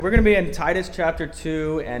We're going to be in Titus chapter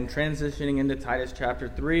 2 and transitioning into Titus chapter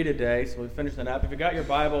 3 today, so we'll finish that up. If you got your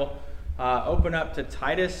Bible, open up to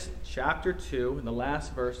Titus chapter 2, and the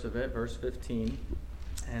last verse of it, verse 15.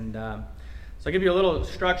 And so I'll give you a little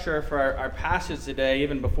structure for our passage today,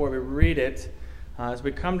 even before we read it. As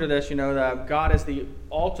we come to this, you know that God is the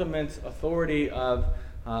ultimate authority of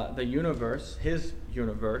the universe, His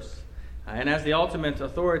universe. And as the ultimate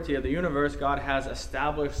authority of the universe, God has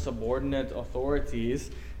established subordinate authorities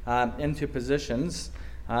into positions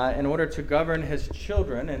in order to govern His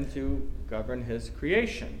children and to govern His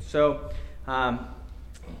creation. So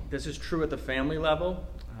this is true at the family level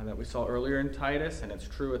that we saw earlier in Titus, and it's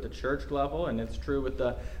true at the church level, and it's true with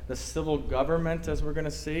the civil government, as we're going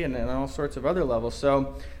to see, and all sorts of other levels.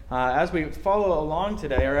 So as we follow along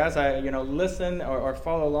today, or as I listen or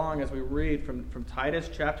follow along as we read from Titus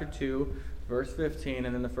chapter 2, verse 15,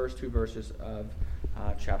 and then the first two verses of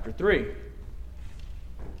chapter 3.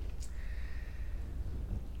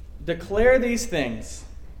 Declare these things,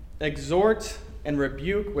 exhort and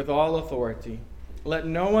rebuke with all authority. Let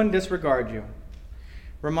no one disregard you.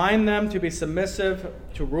 Remind them to be submissive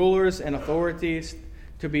to rulers and authorities,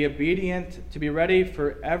 to be obedient, to be ready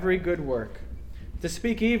for every good work, to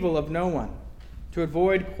speak evil of no one, to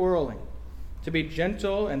avoid quarreling, to be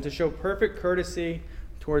gentle and to show perfect courtesy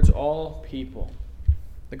towards all people.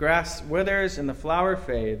 The grass withers and the flower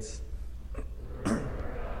fades. Let's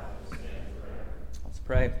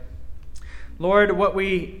pray. Lord, what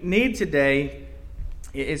we need today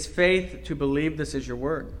is faith to believe this is your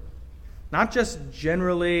word. Not just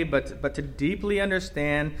generally, but to deeply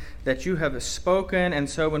understand that you have spoken. And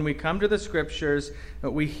so when we come to the scriptures,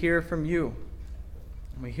 we hear from you.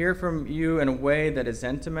 We hear from you in a way that is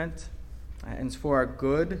intimate and is for our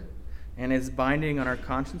good and is binding on our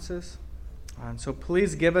consciences. And so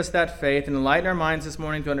please give us that faith and enlighten our minds this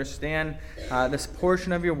morning to understand this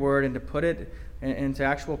portion of your word and to put it into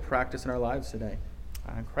actual practice in our lives today.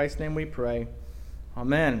 In Christ's name we pray.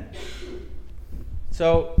 Amen.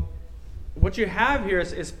 So what you have here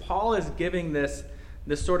is Paul is giving this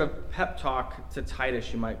sort of pep talk to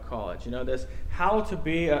Titus, you might call it. This how to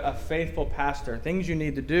be a faithful pastor, things you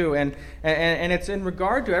need to do. And it's in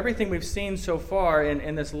regard to everything we've seen so far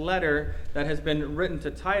in this letter that has been written to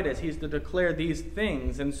Titus. He's to declare these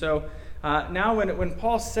things. And so now when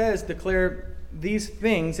Paul says declare these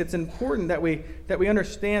things, it's important that we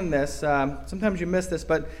understand this. Sometimes you miss this,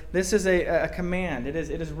 but this is a command. It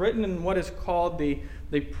is written in what is called the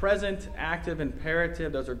present active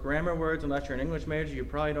imperative. Those are grammar words. Unless you're an English major, you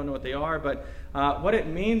probably don't know what they are. But what it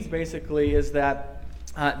means basically is that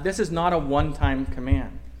this is not a one-time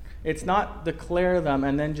command. It's not declare them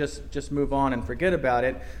and then just move on and forget about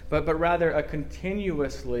it, but rather a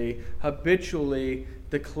continuously, habitually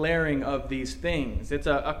declaring of these things. It's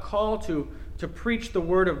a call to preach the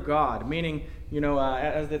word of God, meaning,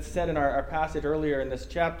 as it's said in our passage earlier in this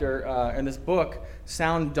chapter, in this book,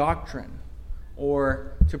 sound doctrine,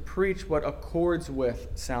 or to preach what accords with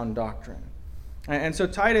sound doctrine. And so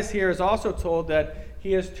Titus here is also told that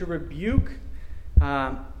he is to rebuke,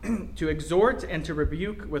 to exhort and to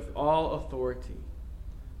rebuke with all authority.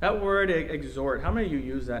 That word exhort, how many of you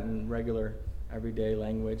use that in regular everyday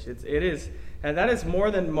language? It is, and that is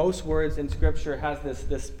more than most words in Scripture has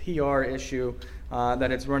this PR issue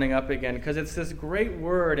that it's running up again, because it's this great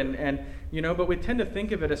word, and but we tend to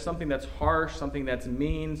think of it as something that's harsh, something that's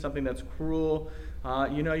mean, something that's cruel.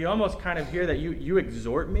 You almost kind of hear that you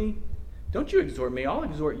exhort me. Don't you exhort me? I'll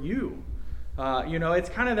exhort you. It's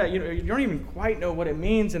kind of that you don't even quite know what it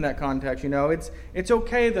means in that context. It's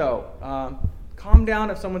okay though. Calm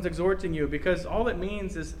down if someone's exhorting you, because all it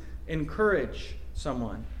means is encourage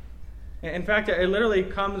someone. In fact, it literally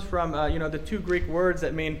comes from the two Greek words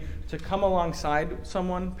that mean to come alongside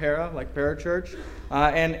someone, para, like parachurch,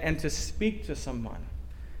 and to speak to someone.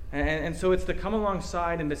 And so it's to come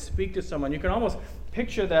alongside and to speak to someone. You can almost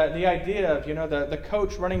picture the idea of the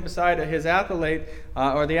coach running beside his athlete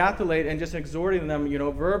or the athlete and just exhorting them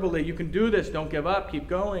verbally. You can do this. Don't give up. Keep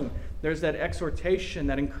going. There's that exhortation,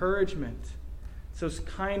 that encouragement. It's those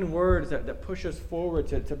kind words that push us forward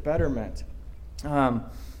to betterment.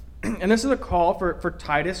 And this is a call for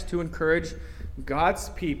Titus to encourage God's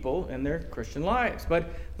people in their Christian lives. But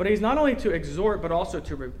he's not only to exhort, but also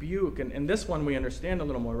to rebuke. And this one we understand a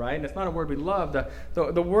little more, right? And it's not a word we love.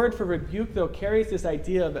 The word for rebuke, though, carries this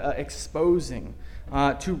idea of exposing,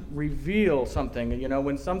 to reveal something.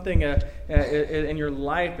 When something in your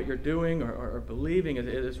life that you're doing or believing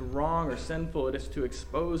is wrong or sinful, it is to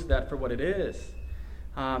expose that for what it is.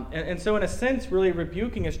 And so in a sense, really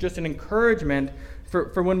rebuking is just an encouragement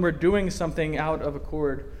for when we're doing something out of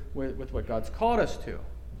accord with what God's called us to.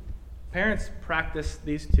 Parents practice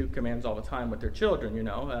these two commands all the time with their children,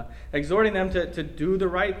 exhorting them to do the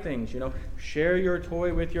right things, share your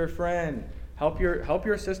toy with your friend, help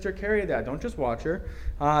your sister carry that, don't just watch her,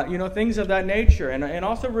 things of that nature, and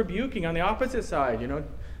also rebuking on the opposite side,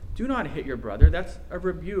 do not hit your brother. That's a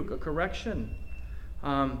rebuke, a correction.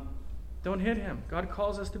 Don't hit him. God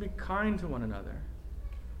calls us to be kind to one another.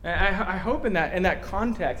 And I hope in that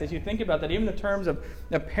context, as you think about that, even in terms of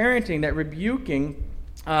parenting, that rebuking,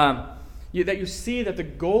 that you see that the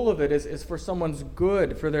goal of it is for someone's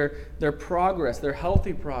good, for their progress, their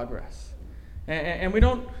healthy progress. And we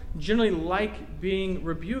don't generally like being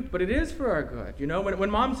rebuked, but it is for our good.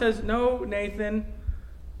 When Mom says, "No, Nathan,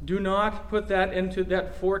 do not put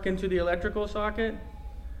that fork into the electrical socket,"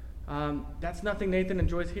 that's nothing Nathan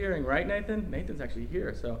enjoys hearing, right, Nathan? Nathan's actually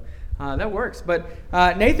here, so that works. But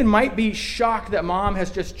Nathan might be shocked that Mom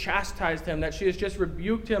has just chastised him, that she has just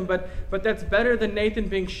rebuked him, but that's better than Nathan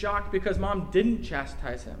being shocked because Mom didn't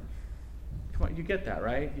chastise him. Come on, you get that,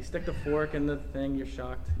 right? You stick the fork in the thing, you're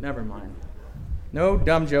shocked. Never mind. No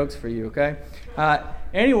dumb jokes for you, okay?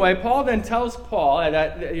 Anyway, Paul then tells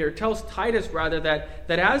Titus that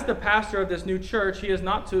as the pastor of this new church, he is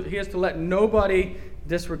to let nobody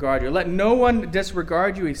disregard you. Let no one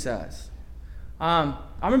disregard you, he says. I'm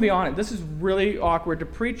going to be honest, this is really awkward to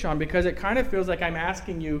preach on because it kind of feels like I'm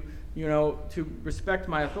asking you, to respect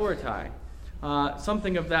my authority.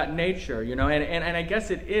 Something of that nature, and I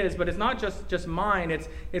guess it is, but it's not just mine.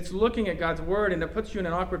 It's looking at God's word, and it puts you in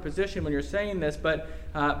an awkward position when you're saying this. But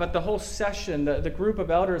the whole session, the group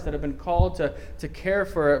of elders that have been called to care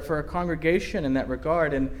for a congregation in that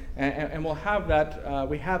regard, and we'll have that.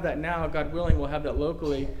 We have that now. God willing, we'll have that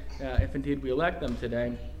locally if indeed we elect them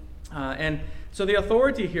today. And so the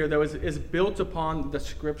authority here, though, is built upon the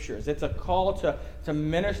Scriptures. It's a call to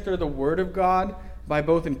minister the Word of God by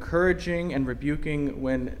both encouraging and rebuking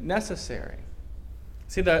when necessary.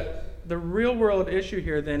 See, the real-world issue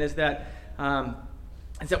here, then, is that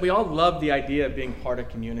we all love the idea of being part of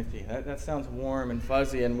community. That sounds warm and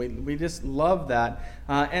fuzzy, and we just love that.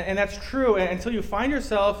 And that's true until you find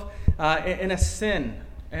yourself in a sin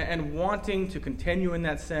and wanting to continue in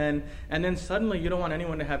that sin, and then suddenly you don't want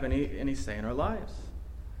anyone to have any say in our lives.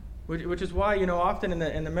 Which is why, often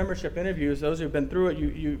in the membership interviews, those who've been through it,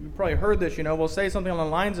 you probably heard this, we'll say something along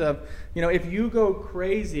the lines of, if you go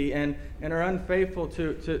crazy and are unfaithful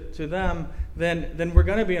to them, then we're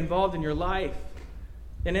going to be involved in your life.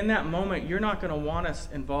 And in that moment, you're not going to want us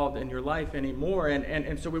involved in your life anymore.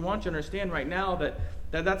 And so we want you to understand right now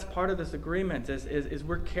that's part of this agreement, is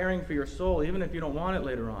we're caring for your soul, even if you don't want it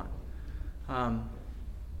later on.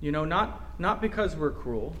 Not because we're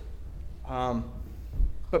cruel,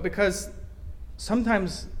 but because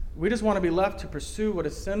sometimes we just want to be left to pursue what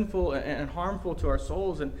is sinful and harmful to our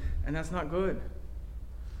souls, and that's not good.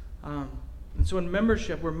 And so in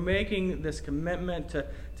membership, we're making this commitment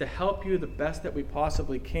to help you the best that we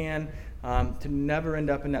possibly can, to never end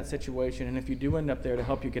up in that situation. And if you do end up there, to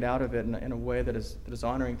help you get out of it in a way that is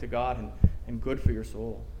honoring to God and good for your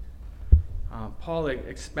soul. Paul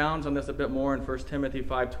expounds on this a bit more in 1 Timothy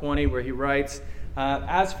 5:20, where he writes,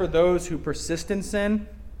 "As for those who persist in sin,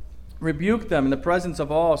 rebuke them in the presence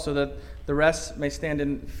of all, so that the rest may stand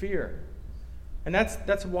in fear." And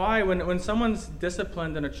that's why when someone's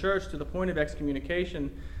disciplined in a church to the point of excommunication,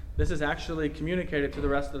 this is actually communicated to the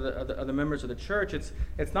rest of the members of the church.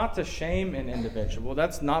 It's not to shame an individual.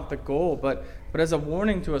 That's not the goal, but as a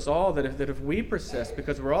warning to us all that if we persist,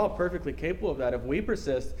 because we're all perfectly capable of that, if we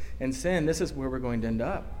persist in sin, this is where we're going to end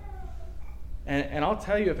up. And I'll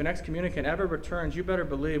tell you, if an excommunicant ever returns, you better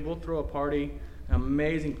believe we'll throw a party, an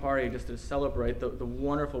amazing party, just to celebrate the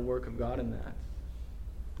wonderful work of God in that.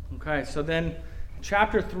 Okay, so then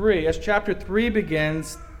chapter 3, as chapter 3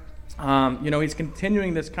 begins, he's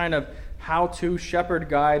continuing this kind of how-to shepherd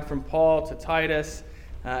guide from Paul to Titus,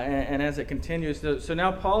 and as it continues, so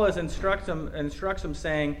now Paul instructs them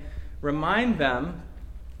saying, remind them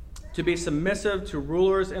to be submissive to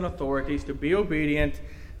rulers and authorities, to be obedient,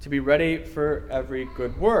 to be ready for every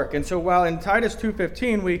good work. And so while in Titus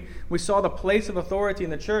 2:15 we saw the place of authority in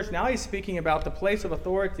the church, now he's speaking about the place of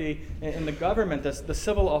authority in the government, the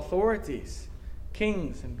civil authorities,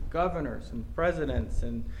 kings and governors and presidents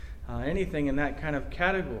and anything in that kind of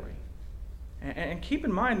category. And keep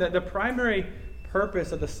in mind that the primary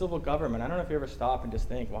purpose of the civil government, I don't know if you ever stop and just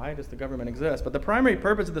think, why does the government exist? But the primary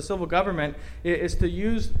purpose of the civil government is to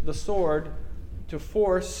use the sword to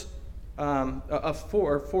force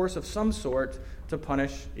force of some sort to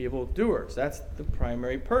punish evildoers. That's the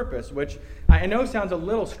primary purpose, which I know sounds a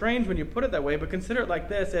little strange when you put it that way, but consider it like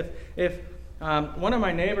this. If one of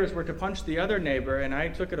my neighbors were to punch the other neighbor, and I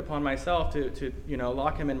took it upon myself to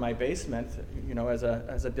lock him in my basement, as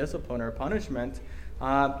a discipline or a punishment,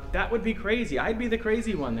 that would be crazy. I'd be the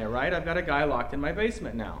crazy one there, right? I've got a guy locked in my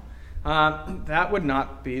basement now. That would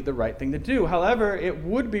not be the right thing to do. However, it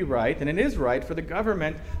would be right, and it is right, for the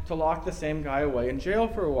government to lock the same guy away in jail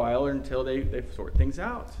for a while or until they sort things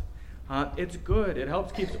out. It's good. It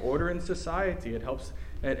helps keep order in society. It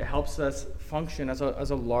helps us function as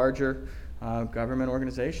a larger government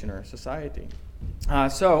organization or society.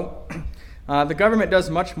 So the government does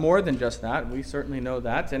much more than just that. We certainly know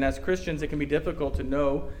that. And as Christians, it can be difficult to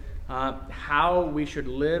know how we should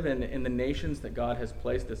live in the nations that God has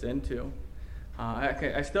placed us into.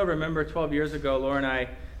 I still remember 12 years ago, Laura and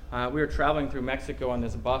I, we were traveling through Mexico on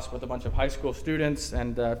this bus with a bunch of high school students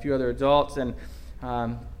and a few other adults, and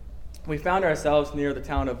we found ourselves near the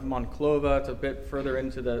town of Monclova. It's a bit further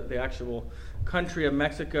into the actual country of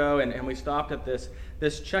Mexico, and we stopped at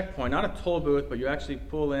this checkpoint, not a toll booth, but you actually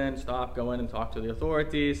pull in, stop, go in, and talk to the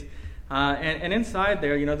authorities. And inside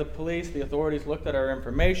there, the police, the authorities looked at our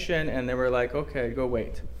information, and they were like, okay, go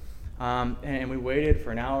wait. And we waited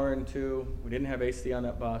for an hour and two. We didn't have AC on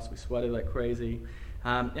that bus. We sweated like crazy.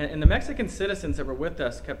 And the Mexican citizens that were with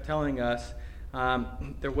us kept telling us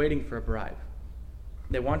they're waiting for a bribe.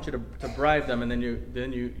 They want you to bribe them, and then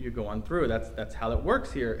you go on through. That's how it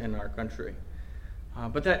works here in our country.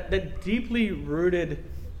 But that deeply rooted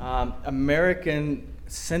American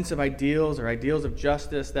sense of ideals or ideals of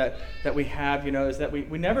justice that we have, is that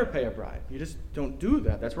we never pay a bribe. You just don't do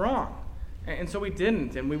that. That's wrong. And so we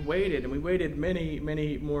didn't, and we waited many,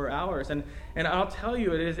 many more hours. And I'll tell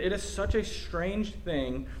you, it is such a strange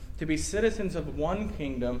thing to be citizens of one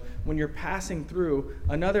kingdom when you're passing through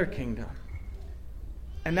another kingdom.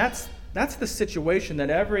 And that's the situation that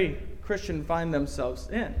every Christian finds themselves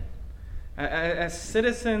in. As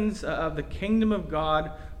citizens of the kingdom of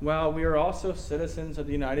God, well, we are also citizens of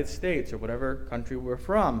the United States or whatever country we're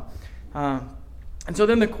from. And so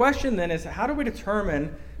then the question then is, how do we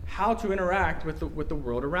determine how to interact with the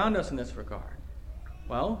world around us in this regard?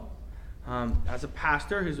 Well, as a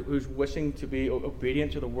pastor who's wishing to be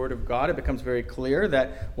obedient to the Word of God, it becomes very clear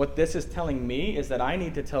that what this is telling me is that I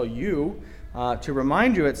need to tell you, to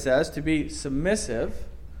remind you, it says, to be submissive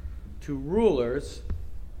to rulers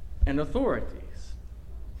and authorities.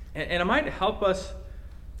 And it might help us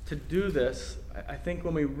to do this, I think,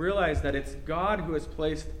 when we realize that it's God who has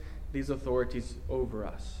placed these authorities over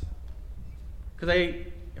us. Because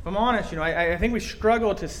if I'm honest, I think we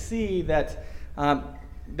struggle to see that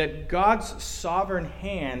God's sovereign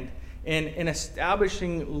hand in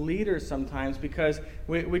establishing leaders sometimes, because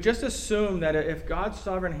we just assume that if God's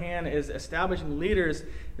sovereign hand is establishing leaders,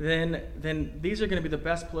 then these are going to be the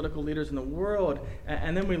best political leaders in the world.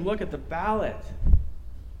 And then we look at the ballot,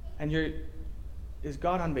 and is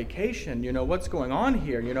God on vacation? What's going on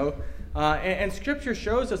here? And Scripture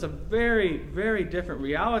shows us a very, very different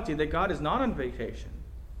reality, that God is not on vacation.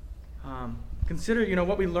 Consider,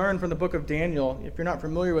 what we learned from the book of Daniel. If you're not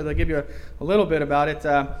familiar with it, I'll give you a little bit about it.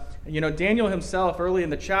 Daniel himself, early in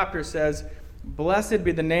the chapter, says, "Blessed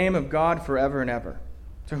be the name of God forever and ever,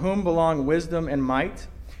 to whom belong wisdom and might.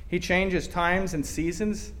 He changes times and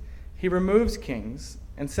seasons. He removes kings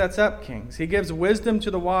and sets up kings. He gives wisdom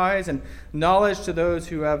to the wise and knowledge to those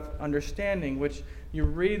who have understanding," which you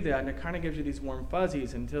read that, and it kind of gives you these warm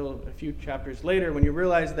fuzzies until a few chapters later, when you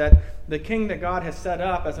realize that the king that God has set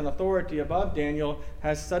up as an authority above Daniel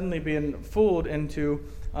has suddenly been fooled into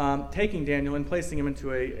taking Daniel and placing him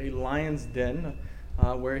into a lion's den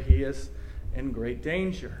where he is in great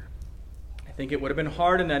danger. I think it would have been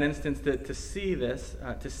hard in that instance to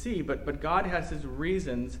see, but God has his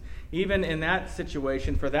reasons, even in that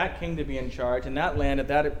situation, for that king to be in charge in that land at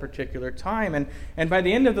that particular time. And by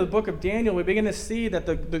the end of the book of Daniel, we begin to see that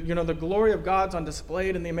the glory of God's on display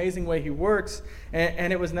in the amazing way he works,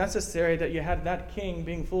 and it was necessary that you had that king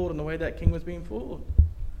being fooled in the way that king was being fooled.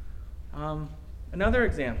 Another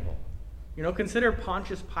example, consider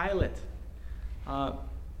Pontius Pilate.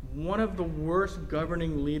 One of the worst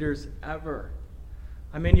governing leaders ever.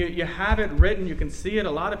 I mean, you have it written, you can see it,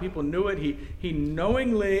 a lot of people knew it. He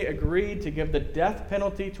knowingly agreed to give the death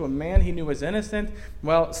penalty to a man he knew was innocent,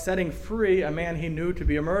 while setting free a man he knew to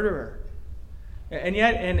be a murderer. And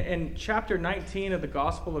yet, in chapter 19 of the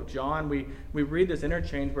Gospel of John, we read this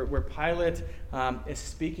interchange where Pilate is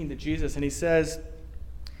speaking to Jesus, and he says,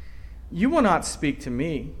 "You will not speak to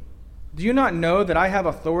me. Do you not know that I have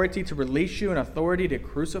authority to release you and authority to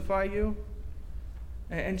crucify you?"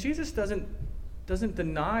 And Jesus doesn't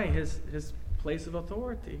deny his place of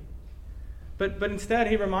authority. But instead,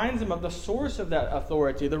 he reminds him of the source of that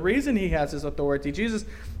authority, the reason he has his authority. Jesus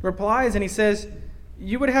replies and he says,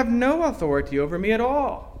 "You would have no authority over me at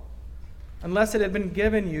all, unless it had been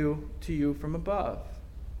given to you from above."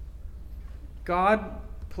 God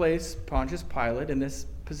placed Pontius Pilate in this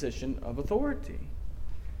position of authority.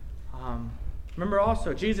 Remember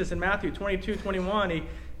also, Jesus in Matthew 22:21,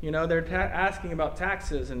 they're asking about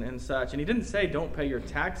taxes and such, and he didn't say, "Don't pay your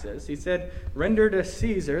taxes." He said, "Render to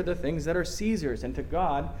Caesar the things that are Caesar's, and to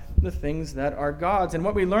God the things that are God's." And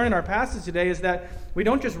what we learn in our passage today is that we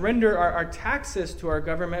don't just render our taxes to our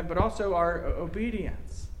government, but also our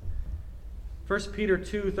obedience. 1 Peter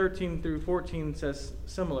 2:13 through 14 says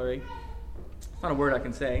similarly. It's not a word I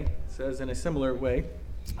can say. It says in a similar way,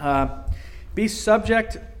 "Be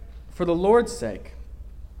subject for the Lord's sake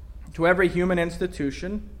to every human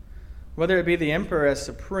institution, whether it be the emperor as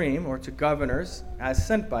supreme, or to governors as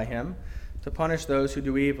sent by him, to punish those who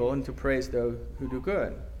do evil and to praise those who do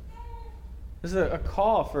good." This is a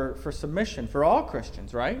call for submission for all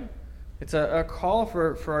Christians, right? It's a call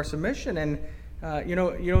for our submission. And,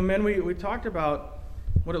 men, we talked about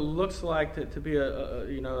what it looks like to be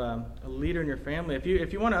a leader in your family.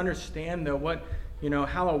 If you want to understand, though,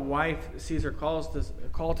 how a wife sees her call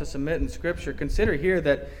to submit in Scripture, consider here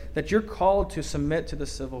that you're called to submit to the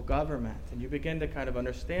civil government. And you begin to kind of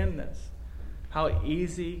understand this. How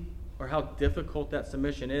easy or how difficult that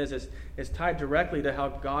submission is tied directly to how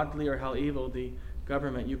godly or how evil the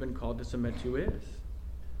government you've been called to submit to is.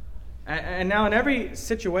 And now in every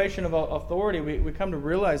situation of authority, we come to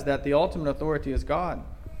realize that the ultimate authority is God.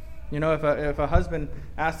 If a husband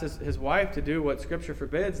asks his wife to do what Scripture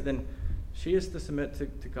forbids, then she is to submit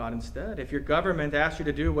to God instead. If your government asks you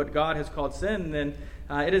to do what God has called sin, then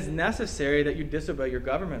it is necessary that you disobey your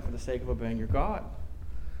government for the sake of obeying your God.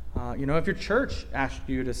 If your church asks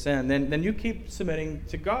you to sin, then you keep submitting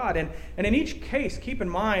to God. And in each case, keep in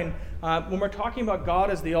mind, when we're talking about God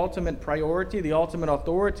as the ultimate priority, the ultimate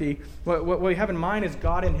authority, what we have in mind is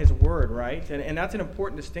God and His Word, right? And that's an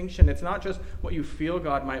important distinction. It's not just what you feel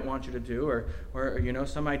God might want you to do or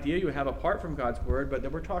some idea you have apart from God's Word, but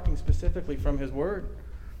that we're talking specifically from His Word.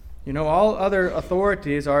 All other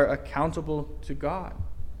authorities are accountable to God.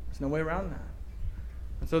 There's no way around that.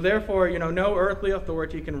 And so therefore, no earthly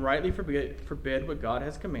authority can rightly forbid what God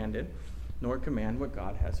has commanded, nor command what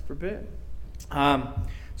God has forbid.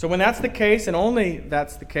 So when that's the case, and only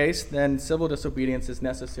that's the case, then civil disobedience is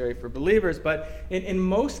necessary for believers. But in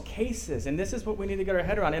most cases, and this is what we need to get our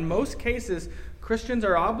head around, in most cases, Christians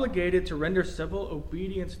are obligated to render civil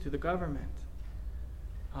obedience to the government.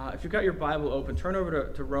 If you've got your Bible open, turn over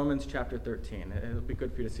to Romans chapter 13. It'll be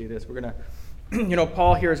good for you to see this. We're going to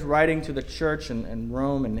Paul here is writing to the church in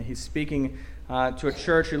Rome, and he's speaking to a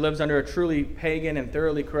church who lives under a truly pagan and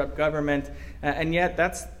thoroughly corrupt government. And yet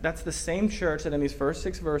that's the same church that in these first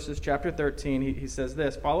 6 verses, chapter 13, he says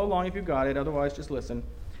this. Follow along if you've got it, otherwise just listen.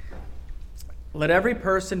 "Let every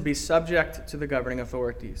person be subject to the governing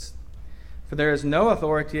authorities. For there is no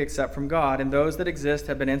authority except from God, and those that exist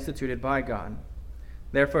have been instituted by God.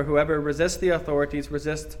 Therefore, whoever resists the authorities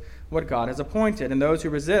resists what God has appointed, and those who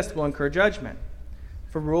resist will incur judgment.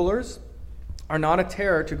 For rulers are not a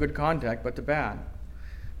terror to good conduct, but to bad.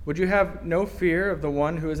 Would you have no fear of the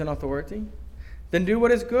one who is in authority? Then do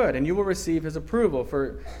what is good, and you will receive his approval,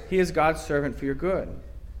 for he is God's servant for your good.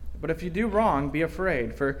 But if you do wrong, be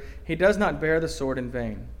afraid, for he does not bear the sword in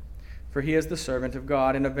vain. For he is the servant of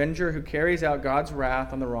God, an avenger who carries out God's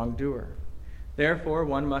wrath on the wrongdoer. Therefore,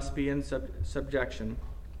 one must be in subjection,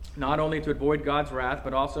 not only to avoid God's wrath,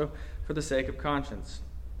 but also for the sake of conscience.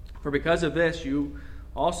 For because of this, you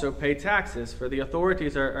also pay taxes, for the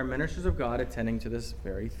authorities are ministers of God attending to this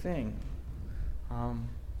very thing."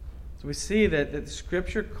 So we see that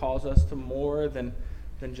Scripture calls us to more than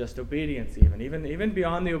just obedience, even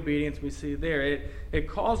beyond the obedience we see there. It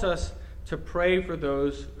calls us to pray for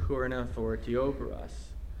those who are in authority over us.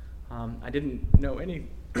 I didn't know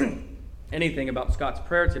anything about Scott's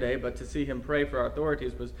prayer today, but to see him pray for our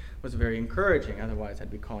authorities was very encouraging. Otherwise, I'd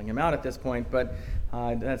be calling him out at this point, but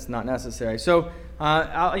that's not necessary. So,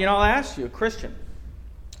 I'll ask you, Christian,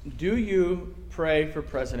 do you pray for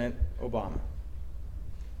President Obama?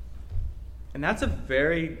 And that's a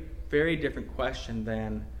very, very different question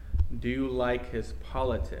than, do you like his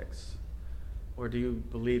politics? Or do you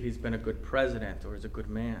believe he's been a good president or is a good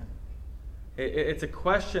man? It's a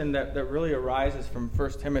question that really arises from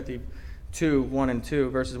 1 Timothy 2, 1 and 2,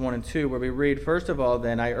 verses 1 and 2, where we read, "First of all,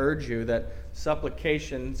 then, I urge you that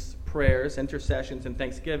supplications, prayers, intercessions, and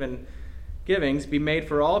thanksgivings be made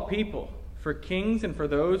for all people, for kings and for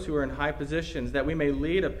those who are in high positions, that we may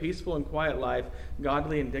lead a peaceful and quiet life,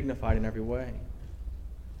 godly and dignified in every way."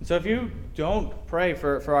 And so if you don't pray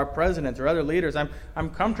for our presidents or other leaders, I'm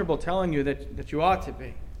comfortable telling you that you ought to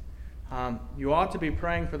be. You ought to be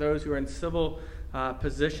praying for those who are in civil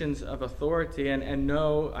positions of authority. And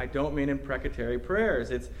no, I don't mean imprecatory prayers.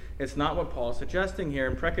 It's not what Paul's suggesting here.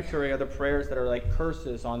 Imprecatory are the prayers that are like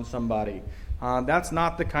curses on somebody. That's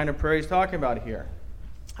not the kind of prayer he's talking about here.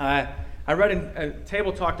 I read in a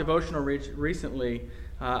Table Talk devotional recently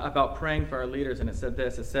about praying for our leaders, and it said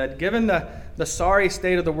this. It said, given the sorry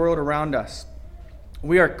state of the world around us,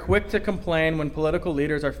 we are quick to complain when political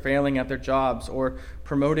leaders are failing at their jobs or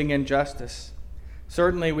promoting injustice.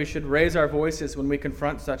 Certainly, we should raise our voices when we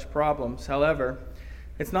confront such problems. However,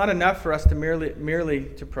 it's not enough for us to merely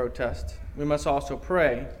to protest. We must also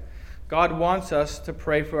pray. God wants us to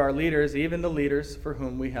pray for our leaders, even the leaders for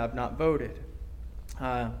whom we have not voted.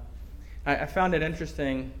 I found it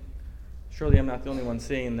interesting. Surely I'm not the only one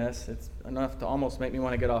seeing this. It's enough to almost make me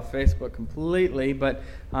want to get off Facebook completely. But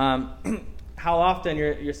how often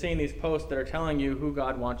you're seeing these posts that are telling you who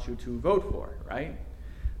God wants you to vote for, right?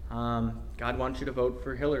 God wants you to vote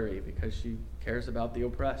for Hillary because she cares about the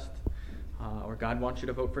oppressed. Or God wants you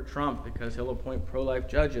to vote for Trump because he'll appoint pro-life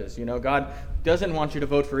judges. God doesn't want you to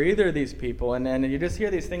vote for either of these people. And then you just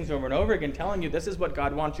hear these things over and over again telling you this is what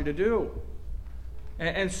God wants you to do.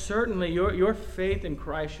 And certainly your faith in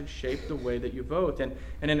Christ should shape the way that you vote. And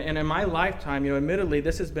in my lifetime, admittedly,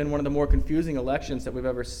 this has been one of the more confusing elections that we've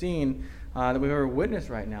ever seen, that we've ever witnessed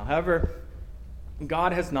right now. However,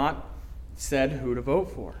 God has not said who to vote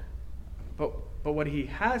for. But what he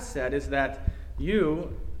has said is that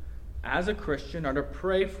you, as a Christian, are to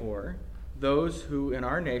pray for those who in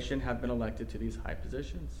our nation have been elected to these high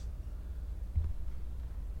positions.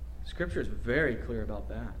 Scripture is very clear about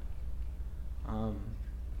that.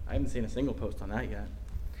 I haven't seen a single post on that yet.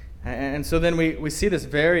 And so then we see this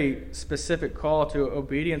very specific call to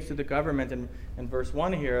obedience to the government in verse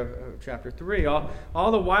 1 here of chapter 3.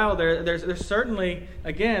 All the while, there's certainly,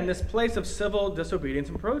 again, this place of civil disobedience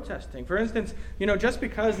and protesting. For instance, just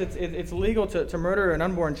because it's legal to murder an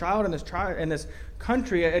unborn child in this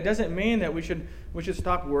country, it doesn't mean that we should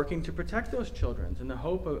stop working to protect those children in the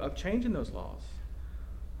hope of changing those laws.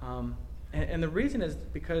 And the reason is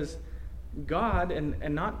because God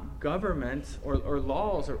and not government or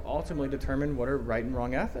laws are ultimately determine what are right and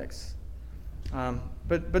wrong ethics.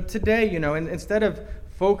 But today, instead of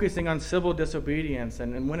focusing on civil disobedience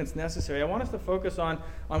and when it's necessary, I want us to focus on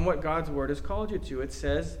what God's word has called you to. It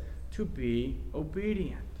says to be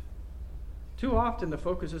obedient. Too often the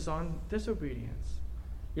focus is on disobedience.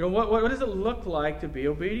 What does it look like to be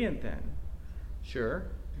obedient then? Sure.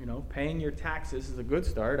 Paying your taxes is a good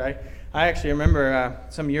start. I actually remember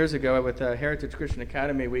some years ago with Heritage Christian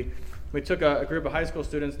Academy, we took a group of high school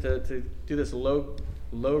students to do this low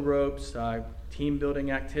ropes team building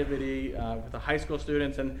activity with the high school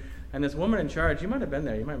students, and this woman in charge, you might have been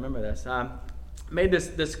there, you might remember this, made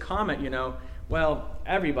this comment, well,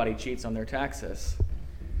 everybody cheats on their taxes.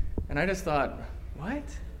 And I just thought, what?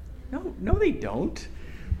 No, they don't.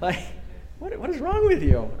 Like, what is wrong with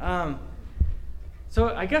you?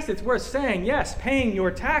 So I guess it's worth saying, yes, paying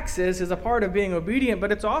your taxes is a part of being obedient, but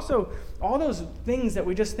it's also all those things that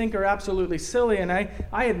we just think are absolutely silly. And I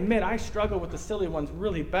admit I struggle with the silly ones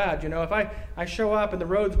really bad. If I show up and the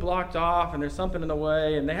road's blocked off and there's something in the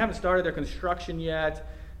way and they haven't started their construction yet,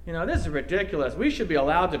 this is ridiculous. We should be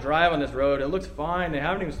allowed to drive on this road. It looks fine. They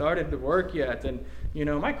haven't even started the work yet. And,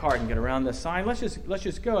 my car can get around this sign. Let's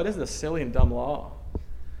just go. This is a silly and dumb law.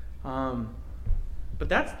 But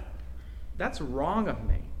that's wrong of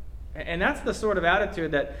me. And that's the sort of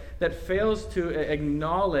attitude that fails to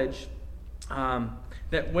acknowledge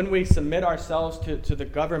that when we submit ourselves to the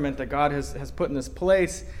government that God has put in this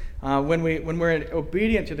place, when we're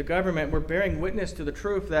obedient to the government, we're bearing witness to the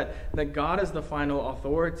truth that God is the final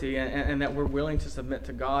authority and that we're willing to submit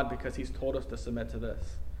to God because he's told us to submit to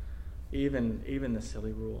this, even the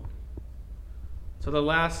silly rule. So the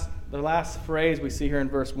last phrase we see here in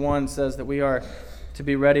verse 1 says that we are to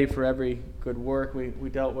be ready for every good work. We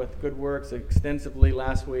dealt with good works extensively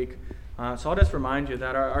last week. So I'll just remind you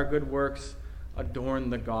that our good works adorn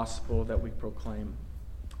the gospel that we proclaim.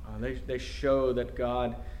 They show that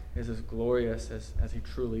God is as glorious as he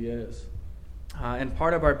truly is. And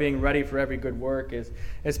part of our being ready for every good work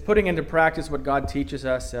is putting into practice what God teaches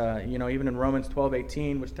us, even in Romans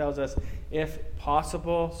 12:18, which tells us, if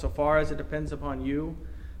possible, so far as it depends upon you,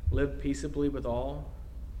 live peaceably with all.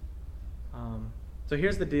 So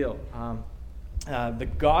here's the deal. The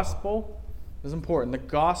gospel is important. The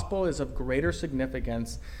gospel is of greater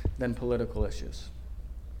significance than political issues.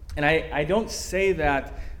 And I don't say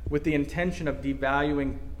that with the intention of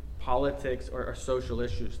devaluing politics or social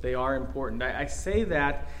issues. They are important. I say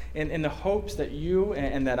that in the hopes that you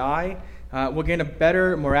and that I will gain a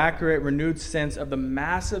better, more accurate, renewed sense of the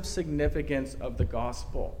massive significance of the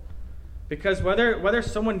gospel. Because whether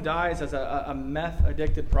someone dies as a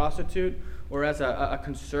meth-addicted prostitute or as a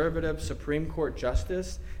conservative Supreme Court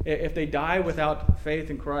justice, if they die without faith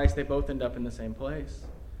in Christ, they both end up in the same place.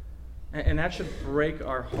 And that should break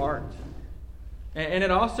our heart. And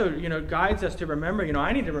it also, guides us to remember,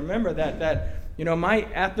 I need to remember that my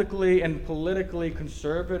ethically and politically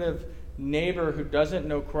conservative neighbor who doesn't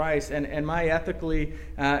know Christ and my ethically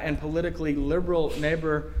and politically liberal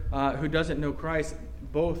neighbor who doesn't know Christ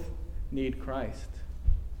both need Christ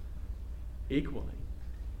equally.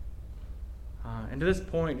 And to this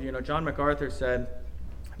point, John MacArthur said,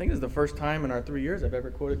 I think this is the first time in our 3 years I've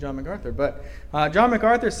ever quoted John MacArthur, but John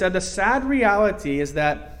MacArthur said, the sad reality is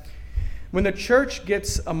that when the church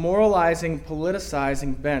gets a moralizing,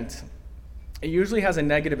 politicizing bent, it usually has a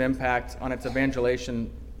negative impact on its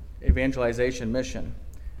evangelization mission.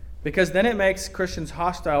 Because then it makes Christians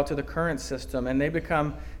hostile to the current system, and they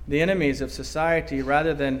become the enemies of society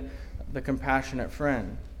rather than the compassionate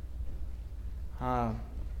friend.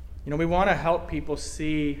 We want to help people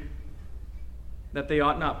see that they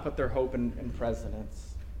ought not put their hope in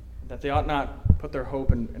presidents, that they ought not put their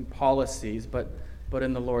hope in policies, but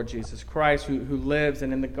in the Lord Jesus Christ, who lives,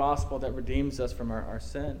 and in the gospel that redeems us from our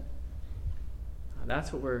sin.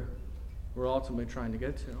 That's what we're ultimately trying to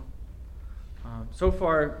get to. So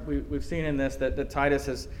far, we've seen in this that Titus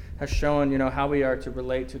has shown, how we are to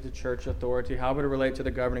relate to the church authority, how we relate to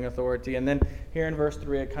the governing authority. And then here in verse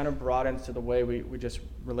 3, it kind of broadens to the way we just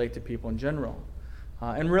relate to people in general.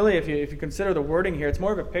 And really, if you consider the wording here, it's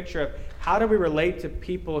more of a picture of how do we relate to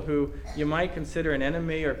people who you might consider an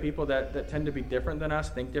enemy or people that tend to be different than us,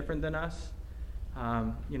 think different than us.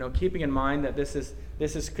 Keeping in mind that this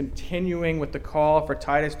is continuing with the call for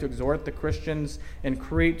Titus to exhort the Christians in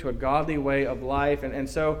Crete to a godly way of life. And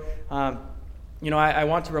so, I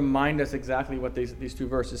want to remind us exactly what these two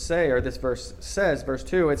verses say, or this verse says. Verse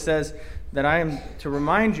 2, it says that I am to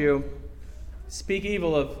remind you, speak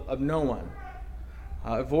evil of no one.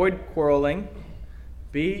 Avoid quarreling,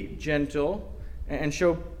 be gentle, and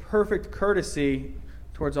show perfect courtesy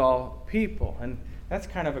towards all people. And that's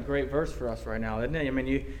kind of a great verse for us right now, isn't it? I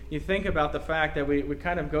mean, you think about the fact that we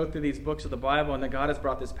kind of go through these books of the Bible and that God has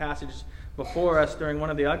brought this passage before us during one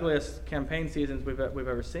of the ugliest campaign seasons we've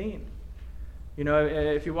ever seen.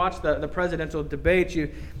 If you watch the presidential debates,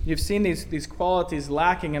 you've seen these qualities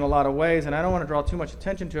lacking in a lot of ways, and I don't want to draw too much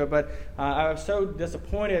attention to it, but I was so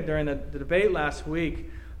disappointed during the debate last week,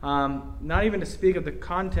 not even to speak of the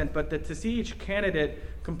content, but to see each candidate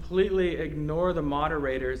completely ignore the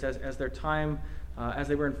moderators as their time, as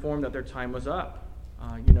they were informed that their time was up.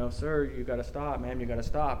 Sir, you got to stop, ma'am, you got to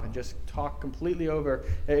stop, and just talk completely over,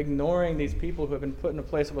 ignoring these people who have been put in a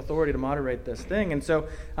place of authority to moderate this thing. And so,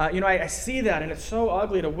 I see that, and it's so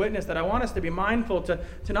ugly to witness that I want us to be mindful to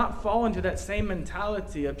not fall into that same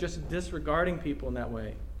mentality of just disregarding people in that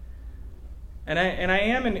way. And I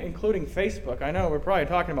am including Facebook. I know we're probably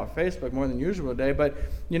talking about Facebook more than usual today, but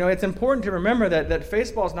it's important to remember that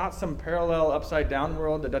Facebook is not some parallel upside down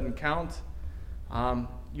world that doesn't count.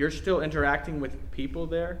 You're still interacting with people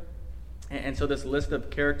there. And so this list of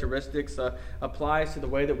characteristics applies to the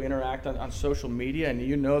way that we interact on social media, and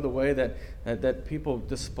the way that people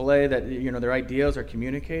display that their ideas are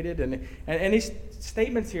communicated. And these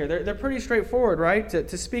statements here, they're pretty straightforward, right?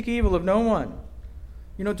 To speak evil of no one.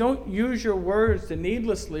 Don't use your words to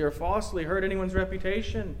needlessly or falsely hurt anyone's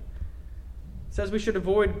reputation. It says we should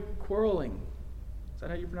avoid quarreling. Is that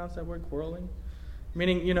how you pronounce that word, quarreling?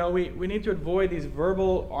 Meaning, we need to avoid these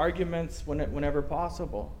verbal arguments whenever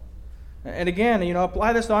possible. And again,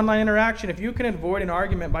 apply this to online interaction. If you can avoid an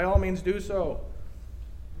argument, by all means do so.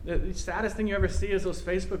 The saddest thing you ever see is those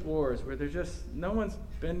Facebook wars where there's just no one's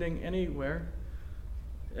bending anywhere.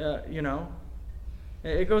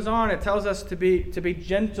 It goes on. It tells us to be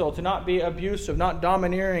gentle, to not be abusive, not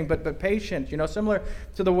domineering, but patient. Similar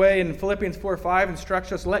to the way in Philippians 4:5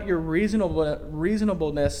 instructs us, let your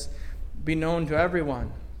reasonableness be known to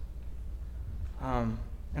everyone.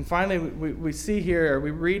 And finally, we see here, or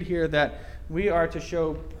we read here, that we are to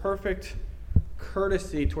show perfect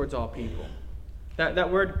courtesy towards all people.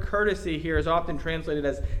 That word courtesy here is often translated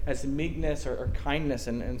as meekness or kindness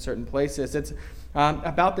in certain places. It's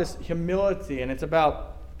about this humility, and it's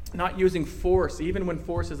about not using force, even when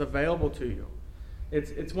force is available to you.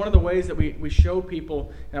 It's one of the ways that we show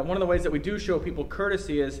people, one of the ways that we do show people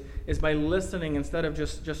courtesy is by listening instead of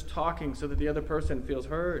just talking so that the other person feels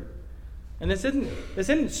heard. And this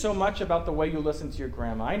isn't so much about the way you listen to your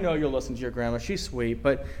grandma. I know you'll listen to your grandma; she's sweet.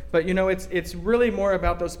 But it's really more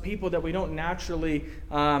about those people that we don't naturally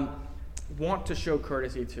want to show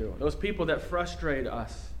courtesy to. Those people that frustrate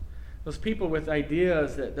us. Those people with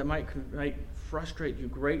ideas that might frustrate you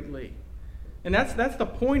greatly. And that's the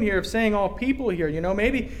point here of saying all people here.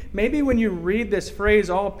 Maybe when you read this phrase,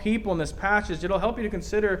 all people, in this passage, it'll help you to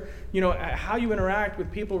consider, how you interact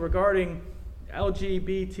with people regarding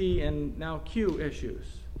LGBT and now Q issues.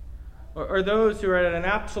 Or those who are at an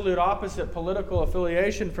absolute opposite political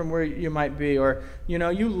affiliation from where you might be. Or,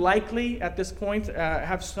 you likely at this point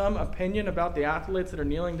have some opinion about the athletes that are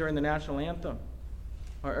kneeling during the national anthem.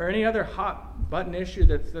 Or any other hot button issue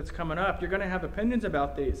that's coming up. You're going to have opinions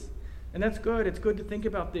about these. And that's good. It's good to think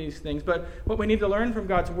about these things. But what we need to learn from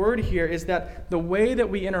God's word here is that the way that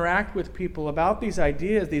we interact with people about these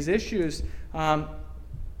ideas, these issues,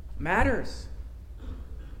 matters.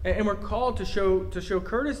 And we're called to show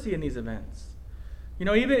courtesy in these events.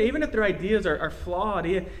 Even if their ideas are flawed,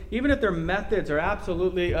 even if their methods are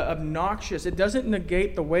absolutely obnoxious, it doesn't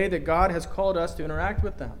negate the way that God has called us to interact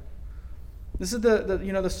with them. This is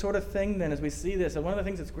the sort of thing then, as we see this, and one of the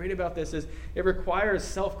things that's great about this is it requires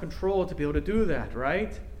self-control to be able to do that,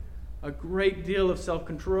 right? A great deal of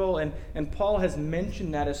self-control, and Paul has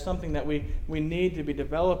mentioned that as something that we need to be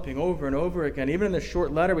developing over and over again. Even in this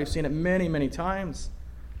short letter, we've seen it many, many times.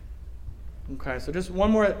 Okay, so just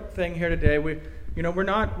one more thing here today. We're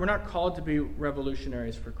not called to be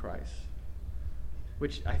revolutionaries for Christ,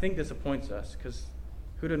 which I think disappoints us, because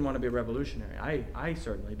who didn't want to be a revolutionary? I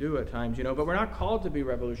certainly do at times, but we're not called to be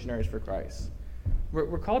revolutionaries for Christ.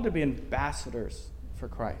 We're called to be ambassadors for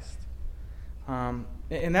Christ.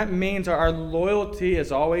 And that means our loyalty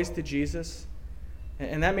is always to Jesus.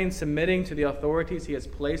 And that means submitting to the authorities he has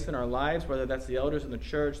placed in our lives, whether that's the elders in the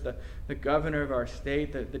church, the governor of our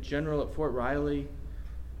state, the general at Fort Riley.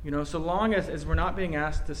 So long as we're not being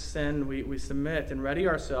asked to sin, we submit and ready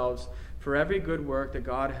ourselves for every good work that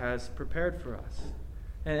God has prepared for us.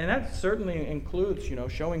 And that certainly includes,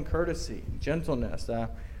 showing courtesy, gentleness, to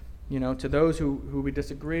those who we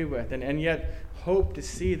disagree with, and yet hope to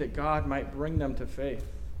see that God might bring them to faith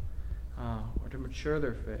or to mature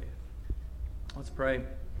their faith. Let's pray.